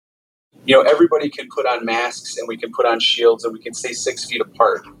Everybody can put on masks and we can put on shields and we can stay 6 feet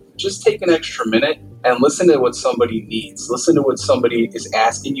apart. Just take an extra minute and listen to what somebody needs. Listen to what somebody is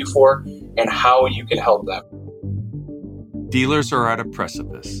asking you for and how you can help them. Dealers are at a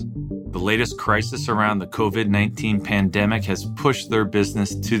precipice. The latest crisis around the COVID-19 pandemic has pushed their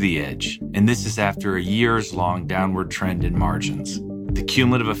business to the edge, and this is after a years-long downward trend in margins. The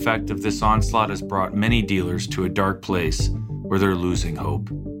cumulative effect of this onslaught has brought many dealers to a dark place where they're losing hope.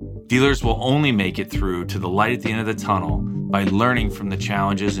 Dealers will only make it through to the light at the end of the tunnel by learning from the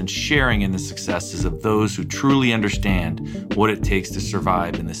challenges and sharing in the successes of those who truly understand what it takes to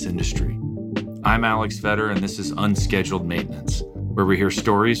survive in this industry. I'm Alex Vedder, and this is Unscheduled Maintenance, where we hear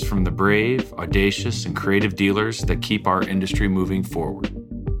stories from the brave, audacious, and creative dealers that keep our industry moving forward.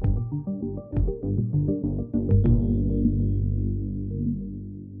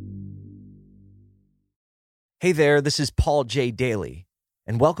 Hey there, this is Paul J. Daly,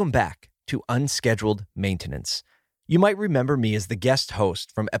 and welcome back to Unscheduled Maintenance. You might remember me as the guest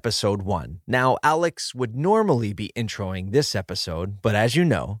host from episode 1. Now, Alex would normally be introing this episode, but as you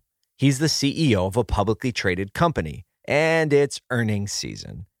know, he's the CEO of a publicly traded company, and it's earnings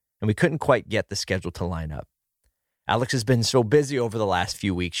season, and we couldn't quite get the schedule to line up. Alex has been so busy over the last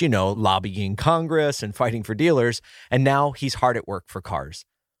few weeks, lobbying Congress and fighting for dealers, and now he's hard at work for CARS.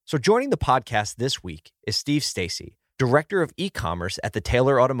 So joining the podcast this week is Steve Stasi, Director of E-commerce at the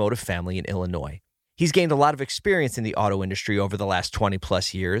Taylor Automotive family in Illinois. He's gained a lot of experience in the auto industry over the last 20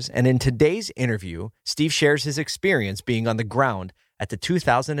 plus years, and in today's interview, Steve shares his experience being on the ground at the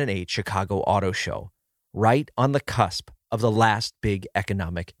 2008 Chicago Auto Show, right on the cusp of the last big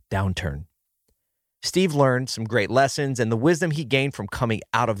economic downturn. Steve learned some great lessons, and the wisdom he gained from coming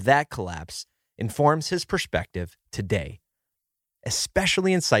out of that collapse informs his perspective today.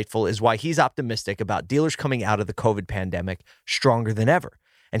 Especially insightful is why he's optimistic about dealers coming out of the COVID pandemic stronger than ever.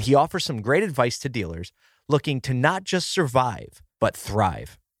 And he offers some great advice to dealers looking to not just survive, but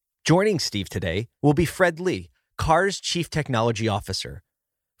thrive. Joining Steve today will be Fred Lee, CARS Chief Technology Officer.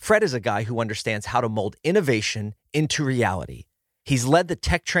 Fred is a guy who understands how to mold innovation into reality. He's led the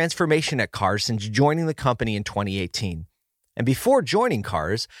tech transformation at CARS since joining the company in 2018. And before joining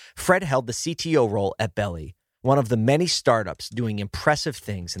CARS, Fred held the CTO role at Belly, one of the many startups doing impressive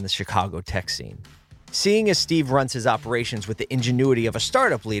things in the Chicago tech scene. Seeing as Steve runs his operations with the ingenuity of a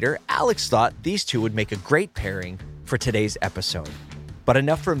startup leader, Alex thought these two would make a great pairing for today's episode. But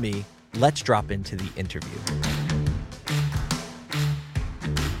enough from me, let's drop into the interview.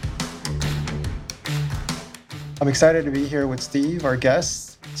 I'm excited to be here with Steve, our guest.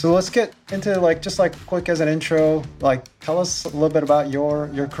 So let's get into quick as an intro, tell us a little bit about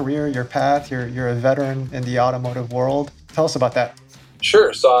your career, your path. You're a veteran in the automotive world. Tell us about that.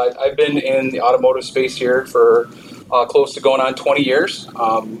 Sure. So I've been in the automotive space here for close to going on 20 years.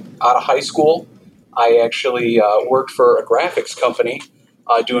 Out of high school, I actually worked for a graphics company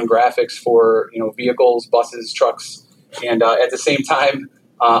doing graphics for vehicles, buses, trucks. And at the same time,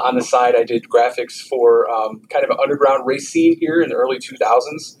 on the side, I did graphics for kind of an underground race scene here in the early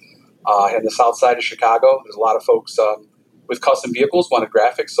 2000s in the south side of Chicago. There's a lot of folks with custom vehicles wanted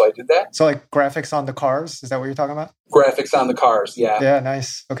graphics, so I did that. So graphics on the cars, is that what you're talking about? Graphics on the cars, yeah. Yeah,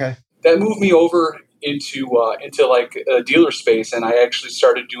 nice. Okay. That moved me over into a dealer space, and I actually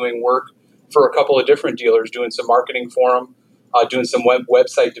started doing work for a couple of different dealers, doing some marketing for them, doing some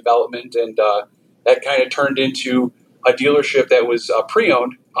website development, and that kind of turned into a dealership that was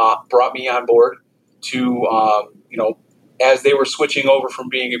pre-owned, brought me on board to, as they were switching over from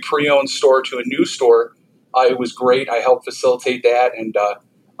being a pre-owned store to a new store. It was great. I helped facilitate that, and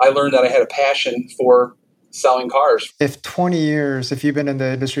I learned that I had a passion for selling cars. If you've been in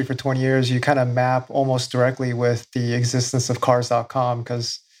the industry for 20 years, you kind of map almost directly with the existence of CARS.com,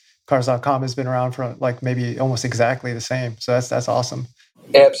 because CARS.com has been around for maybe almost exactly the same. So that's awesome.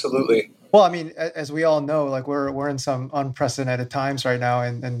 Absolutely. Well, I mean, as we all know, we're in some unprecedented times right now,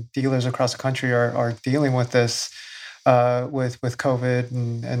 and dealers across the country are dealing with this with COVID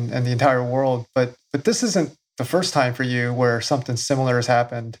and the entire world. But this isn't the first time for you where something similar has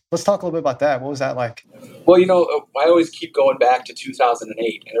happened. Let's talk a little bit about that. What was that like? Well, I always keep going back to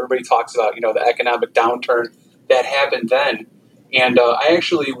 2008, and everybody talks about the economic downturn that happened then. And I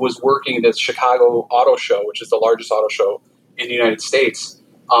actually was working at the Chicago Auto Show, which is the largest auto show in the United States.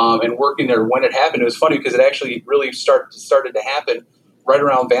 And working there when it happened. It was funny because it actually really started to happen right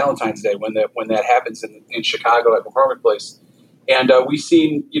around Valentine's Day when that happens in Chicago at McCormick Place. And we've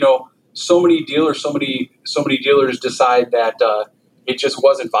seen so many dealers decide that it just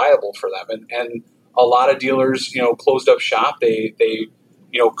wasn't viable for them, and a lot of dealers closed up shop. They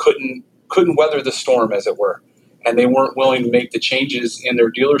couldn't weather the storm, as it were. and they weren't willing to make the changes in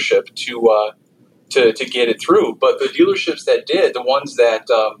their dealership to get it through. But the dealerships that did, the ones that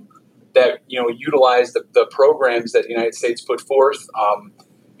utilized the programs that the United States put forth,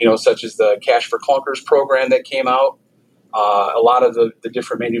 such as the Cash for Clunkers program that came out. A lot of the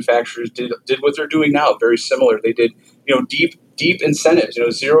different manufacturers did what they're doing now, very similar. They did, deep incentives,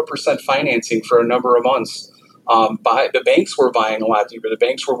 0% financing for a number of months. The banks were buying a lot deeper. The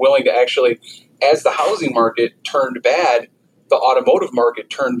banks were willing to actually, as the housing market turned bad, the automotive market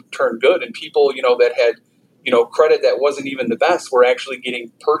turned good, and people, that had, credit that wasn't even the best were actually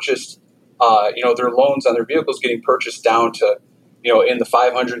getting purchased, their loans on their vehicles getting purchased down to, in the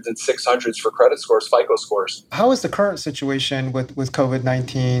 500s and 600s for credit scores, FICO scores. How is the current situation with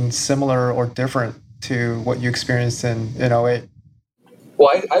COVID-19 similar or different to what you experienced in 2008?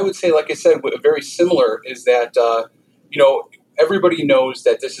 Well, I would say, like I said, very similar is that, everybody knows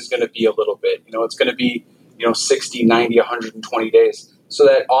that this is going to be a little bit, it's going to be, 60, 90, 120 days. So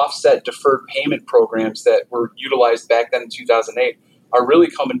that offset deferred payment programs that were utilized back then in 2008 are really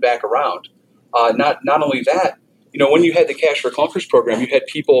coming back around. Not only that, when you had the Cash for Clunkers program, you had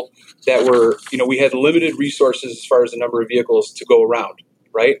people that were, we had limited resources as far as the number of vehicles to go around,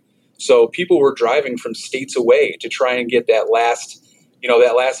 right? So people were driving from states away to try and get that last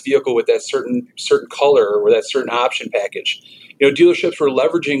vehicle with that certain color or that certain option package. Dealerships were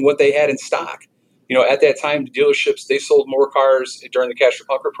leveraging what they had in stock. At that time, the dealerships, they sold more cars during the Cash for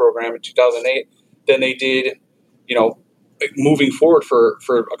Clunker program in 2008 than they did, moving forward for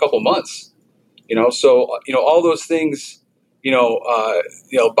a couple months. So all those things,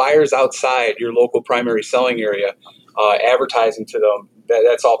 buyers outside your local primary selling area, advertising to them,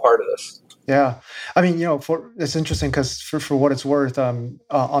 that's all part of this. Yeah. I mean, it's interesting because for what it's worth, on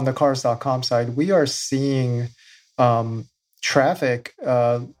the cars.com side, we are seeing traffic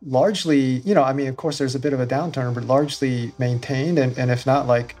largely, of course, there's a bit of a downturn, but largely maintained. And if not,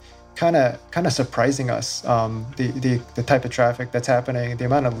 like kind of surprising us, the type of traffic that's happening, the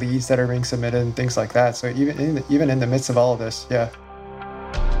amount of leads that are being submitted and things like that. So even in the midst of all of this, yeah.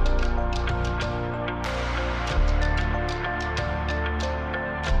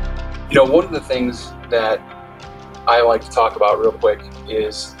 One of the things that I like to talk about real quick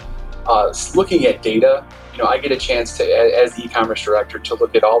is looking at data. I get a chance to, as the e-commerce director, to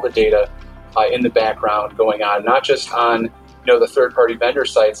look at all the data in the background going on, not just on the third-party vendor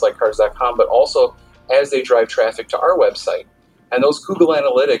sites like cars.com, but also as they drive traffic to our website. And those Google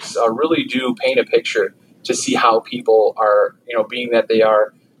Analytics really do paint a picture to see how people are, being that they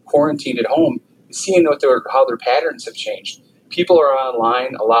are quarantined at home, seeing how their patterns have changed. People are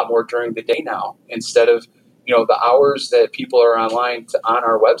online a lot more during the day now, instead of, the hours that people are online on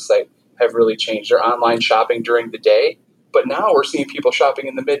our website have really changed. They're online shopping during the day, but now we're seeing people shopping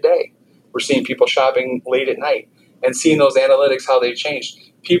in the midday. We're seeing people shopping late at night, and seeing those analytics, how they changed.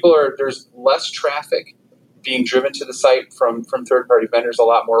 There's less traffic being driven to the site from third-party vendors, a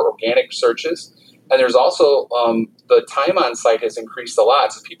lot more organic searches. And there's also the time on site has increased a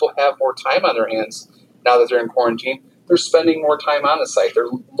lot. So people have more time on their hands now that they're in quarantine. They're spending more time on the site. They're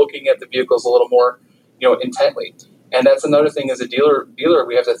looking at the vehicles a little more, intently. And that's another thing as a dealer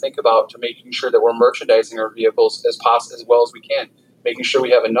we have to think about, to making sure that we're merchandising our vehicles as well as we can, making sure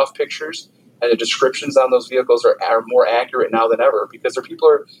we have enough pictures and the descriptions on those vehicles are more accurate now than ever, because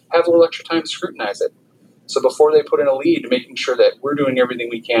people have a little extra time to scrutinize it. So before they put in a lead, making sure that we're doing everything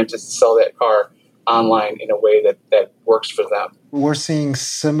we can to sell that car online in a way that works for them. We're seeing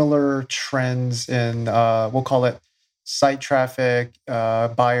similar trends in, we'll call it site traffic,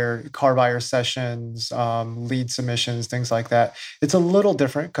 car buyer sessions, lead submissions, things like that. It's a little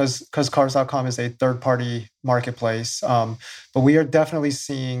different because cars.com is a third-party marketplace. But we are definitely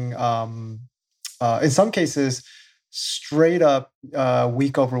seeing, in some cases, straight up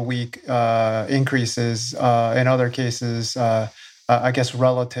week over week increases. In other cases, I guess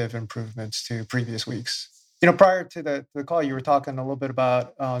relative improvements to previous weeks. Prior to the call, you were talking a little bit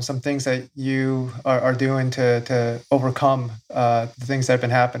about some things that you are doing to overcome the things that have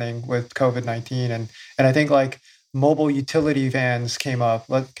been happening with COVID-19. And I think like mobile utility vans came up.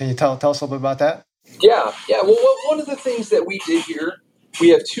 Can you tell us a little bit about that? Yeah. Well, one of the things that we did here, we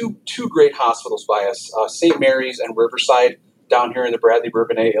have two great hospitals by us, St. Mary's and Riverside down here in the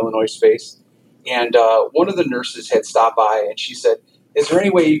Bradley-Bourbonnais, Illinois space. And one of the nurses had stopped by and she said, "Is there any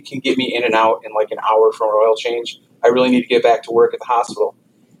way you can get me in and out in like an hour for an oil change? I really need to get back to work at the hospital."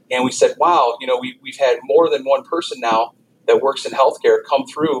 And we said, wow, we've had more than one person now that works in healthcare come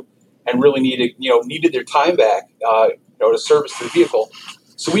through and really needed their time back, to service their vehicle.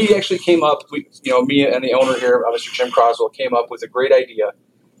 So we actually came up, me and the owner here, Mr. Jim Croswell, came up with a great idea.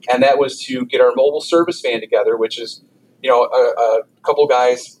 and that was to get our mobile service van together, which is, a couple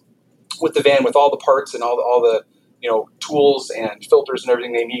guys with the van with all the parts and all the tools and filters and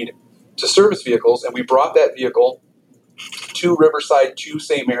everything they need to service vehicles. And we brought that vehicle to Riverside, to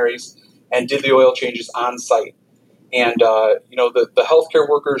St. Mary's, and did the oil changes on site. And the healthcare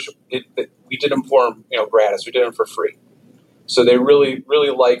workers, we did them for them, gratis. We did them for free. So they really,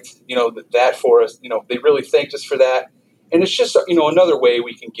 really liked, that for us. They really thanked us for that. And it's just, another way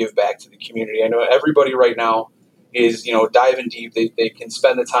we can give back to the community. I know everybody right now is, diving deep. They can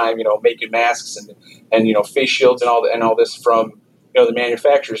spend the time, making masks and face shields and all this from, the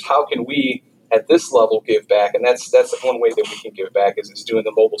manufacturers. How can we at this level give back? And that's one way that we can give back is doing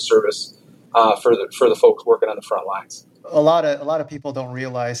the mobile service for the folks working on the front lines. A lot of people don't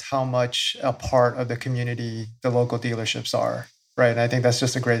realize how much a part of the community the local dealerships are, right? And I think that's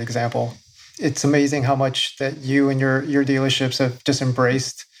just a great example. It's amazing how much that you and your dealerships have just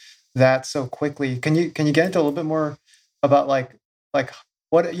embraced that so quickly. Can you get into a little bit more about like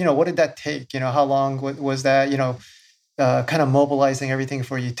what did that take? How long was that? Kind of mobilizing everything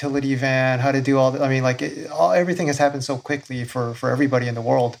for a utility van, how to do all that. I mean, everything has happened so quickly for everybody in the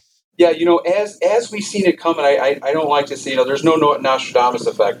world. Yeah, as we've seen it coming, I don't like to say, there's no Nostradamus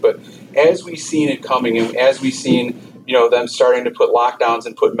effect, but as we've seen it coming and as we've seen, them starting to put lockdowns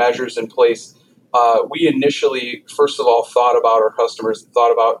and put measures in place, we initially, first of all, thought about our customers,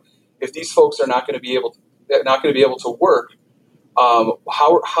 thought about if these folks are not going to be able to work,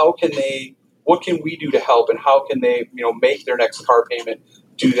 how can they, what can we do to help, and how can they, make their next car payment,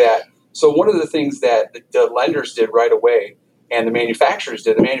 do that? So one of the things that the lenders did right away, and the manufacturers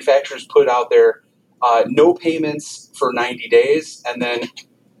put out there no payments for 90 days, and then,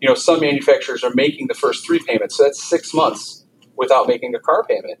 some manufacturers are making the first 3 payments, so that's 6 months without making a car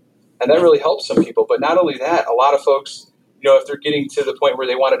payment, and that really helps some people. But not only that, a lot of folks, if they're getting to the point where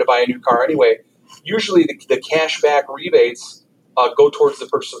they wanted to buy a new car anyway, usually the cash back rebates go towards the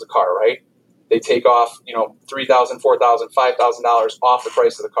purchase of the car, right? They take off, $3,000, $4,000, $5,000 off the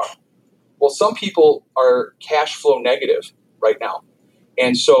price of the car. Well, some people are cash flow negative right now.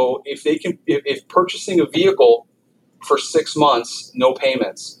 And so if purchasing a vehicle for 6 months, no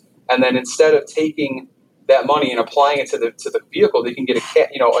payments, and then instead of taking that money and applying it to the vehicle, they can get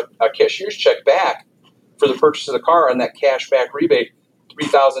a cashier's check back for the purchase of the car, and that cash back rebate,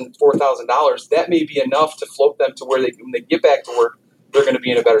 $3,000, $4,000, that may be enough to float them to where when they get back to work, they're going to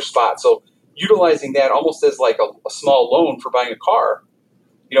be in a better spot. So utilizing that almost as like a small loan for buying a car,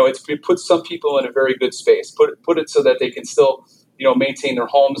 it puts some people in a very good space. Put it so that they can still, maintain their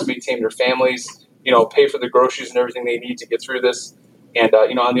homes, maintain their families, pay for the groceries and everything they need to get through this. And,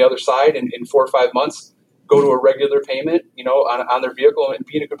 on the other side, in 4 or 5 months, go to a regular payment, on their vehicle and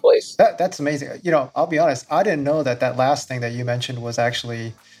be in a good place. That's amazing. I'll be honest, I didn't know that last thing that you mentioned was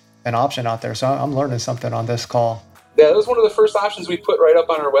actually an option out there. So I'm learning something on this call. Yeah, that was one of the first options we put right up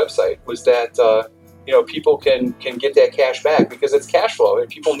on our website, was that, people can get that cash back because it's cash flow and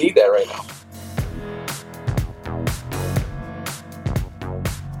people need that right now.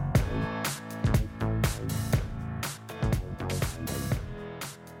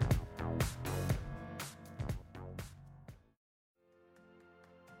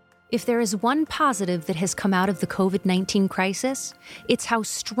 If there is one positive that has come out of the COVID-19 crisis, it's how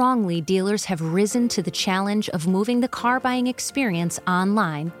strongly dealers have risen to the challenge of moving the car buying experience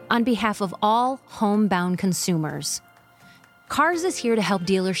online on behalf of all homebound consumers. CARS is here to help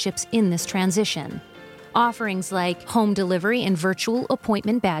dealerships in this transition. Offerings like home delivery and virtual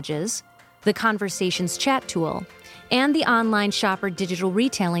appointment badges, the Conversations chat tool, and the online shopper digital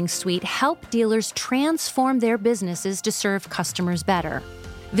retailing suite help dealers transform their businesses to serve customers better.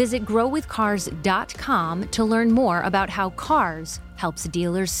 Visit growwithcars.com to learn more about how CARS helps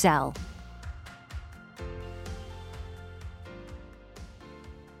dealers sell.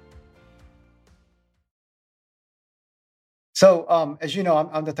 So, as you know,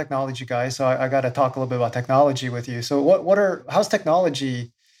 I'm the technology guy, so I got to talk a little bit about technology with you. So, how's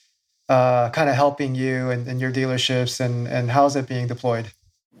technology kind of helping you and your dealerships, and how's it being deployed?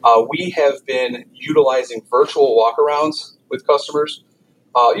 We have been utilizing virtual walkarounds with customers.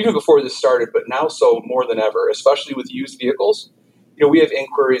 Even before this started, but now so more than ever, especially with used vehicles. We have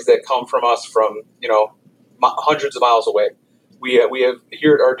inquiries that come from us from, hundreds of miles away. We have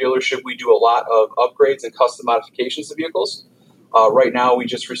here at our dealership, we do a lot of upgrades and custom modifications to vehicles. Right now, we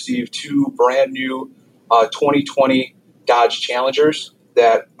just received 2 brand new 2020 Dodge Challengers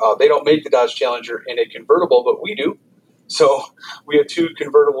that they don't make the Dodge Challenger in a convertible, but we do. So we have 2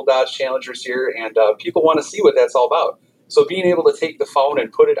 convertible Dodge Challengers here, and people want to see what that's all about. So being able to take the phone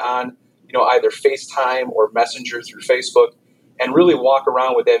and put it on, either FaceTime or Messenger through Facebook and really walk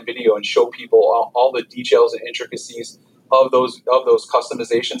around with that video and show people all the details and intricacies of those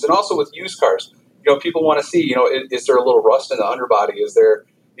customizations. And also with used cars, people want to see, is there a little rust in the underbody? Is there,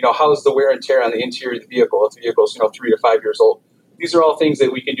 how's the wear and tear on the interior of the vehicle if the vehicle's 3 to 5 years old? These are all things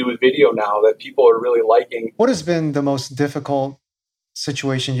that we can do with video now that people are really liking. What has been the most difficult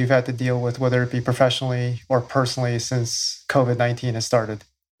situation you've had to deal with, whether it be professionally or personally, since COVID-19 has started?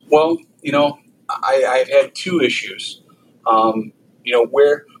 Well, I've had two issues.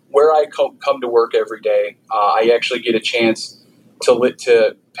 Where I come to work every day, I actually get a chance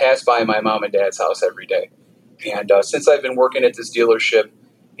to pass by my mom and dad's house every day. And since I've been working at this dealership,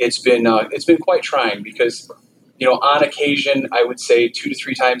 it's been quite trying because, on occasion, I would say 2 to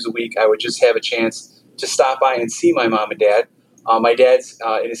 3 times a week, I would just have a chance to stop by and see my mom and dad. My dad's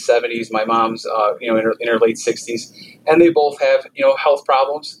in his 70s, my mom's in her late 60s, and they both have health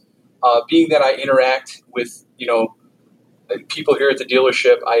problems. Being that I interact with people here at the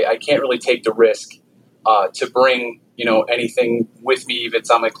dealership, I can't really take the risk to bring anything with me, if it's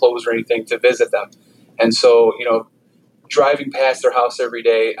on my clothes or anything, to visit them. And so driving past their house every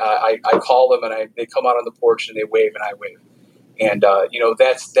day, I call them and they come out on the porch and they wave and I wave. And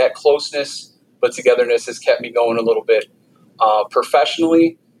that's that closeness but togetherness has kept me going a little bit.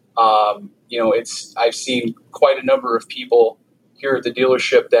 Professionally, I've seen quite a number of people here at the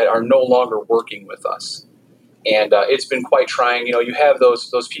dealership that are no longer working with us. And it's been quite trying. You have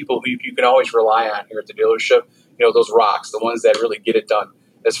those people who you can always rely on here at the dealership, those rocks, the ones that really get it done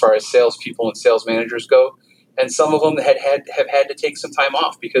as far as salespeople and sales managers go. And some of them have had to take some time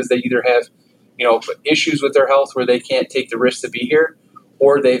off because they either have, issues with their health where they can't take the risk to be here,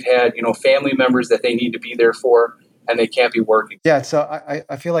 or they've had, family members that they need to be there for and they can't be working. Yeah. So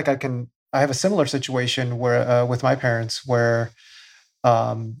I feel like I have a similar situation where with my parents where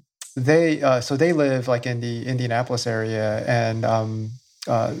they live like in the Indianapolis area, and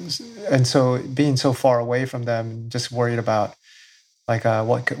so being so far away from them, just worried about like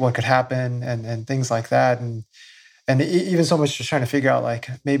what could happen and things like that, and even so much just trying to figure out like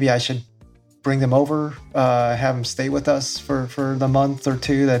maybe I should bring them over, have them stay with us for the month or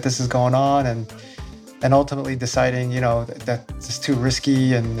two that this is going on, and ultimately deciding that it's too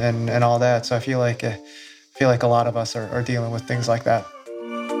risky and all that. So I feel like a lot of us are dealing with things like that.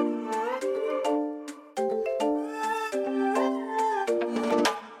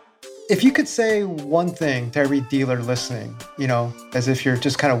 If you could say one thing to every dealer listening, as if you're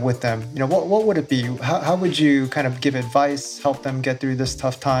just kind of with them, what would it be? How would you kind of give advice, help them get through this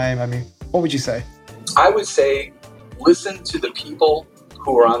tough time? I mean, what would you say? I would say listen to the people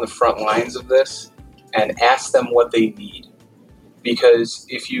who are on the front lines of this and ask them what they need. Because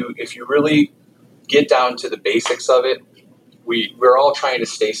if you really get down to the basics of it, we're all trying to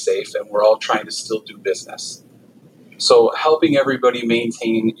stay safe and we're all trying to still do business. So helping everybody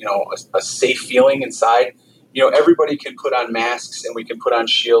maintain, a safe feeling inside. Everybody can put on masks and we can put on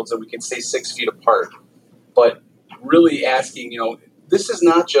shields and we can stay 6 feet apart. But really asking, this is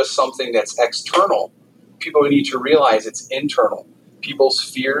not just something that's external. People need to realize it's internal. People's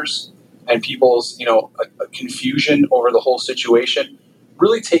fears and people's, a confusion over the whole situation.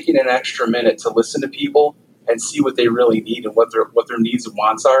 Really taking an extra minute to listen to people and see what they really need and what their needs and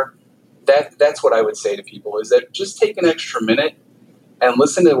wants are. That's what I would say to people, is that just take an extra minute and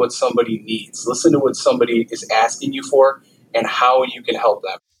listen to what somebody needs. Listen to what somebody is asking you for and how you can help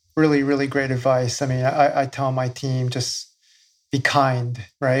them. Really, really great advice. I mean, I tell my team, just be kind,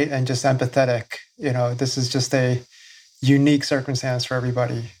 right? And just empathetic. This is just a unique circumstance for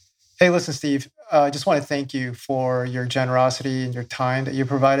everybody. Hey, listen, Steve, I just want to thank you for your generosity and your time that you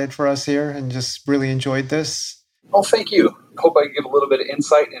provided for us here, and just really enjoyed this. Oh, thank you. Hope I can give a little bit of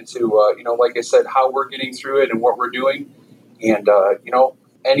insight into, like I said, how we're getting through it and what we're doing. And,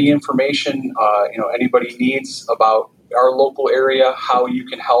 any information, anybody needs about our local area, how you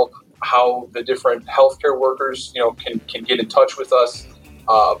can help, how the different healthcare workers, can get in touch with us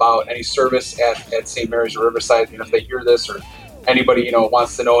about any service at St. Mary's or Riverside. If they hear this or anybody,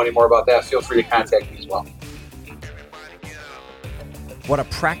 wants to know any more about that, feel free to contact me as well. What a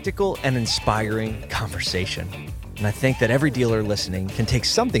practical and inspiring conversation. And I think that every dealer listening can take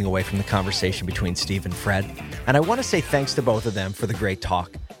something away from the conversation between Steve and Fred. And I want to say thanks to both of them for the great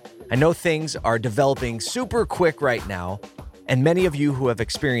talk. I know things are developing super quick right now, and many of you who have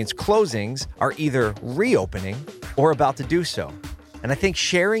experienced closings are either reopening or about to do so. And I think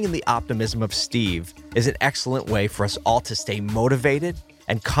sharing in the optimism of Steve is an excellent way for us all to stay motivated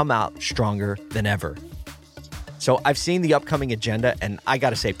and come out stronger than ever. So I've seen the upcoming agenda, and I got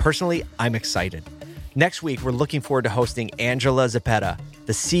to say, personally, I'm excited. Next week, we're looking forward to hosting Angela Zepeda,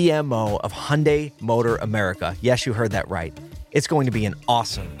 the CMO of Hyundai Motor America. Yes, you heard that right. It's going to be an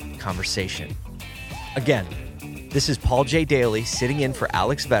awesome conversation. Again, this is Paul J. Daly sitting in for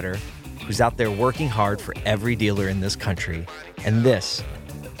Alex Vetter, who's out there working hard for every dealer in this country. And this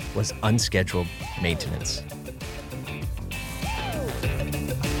was Unscheduled Maintenance.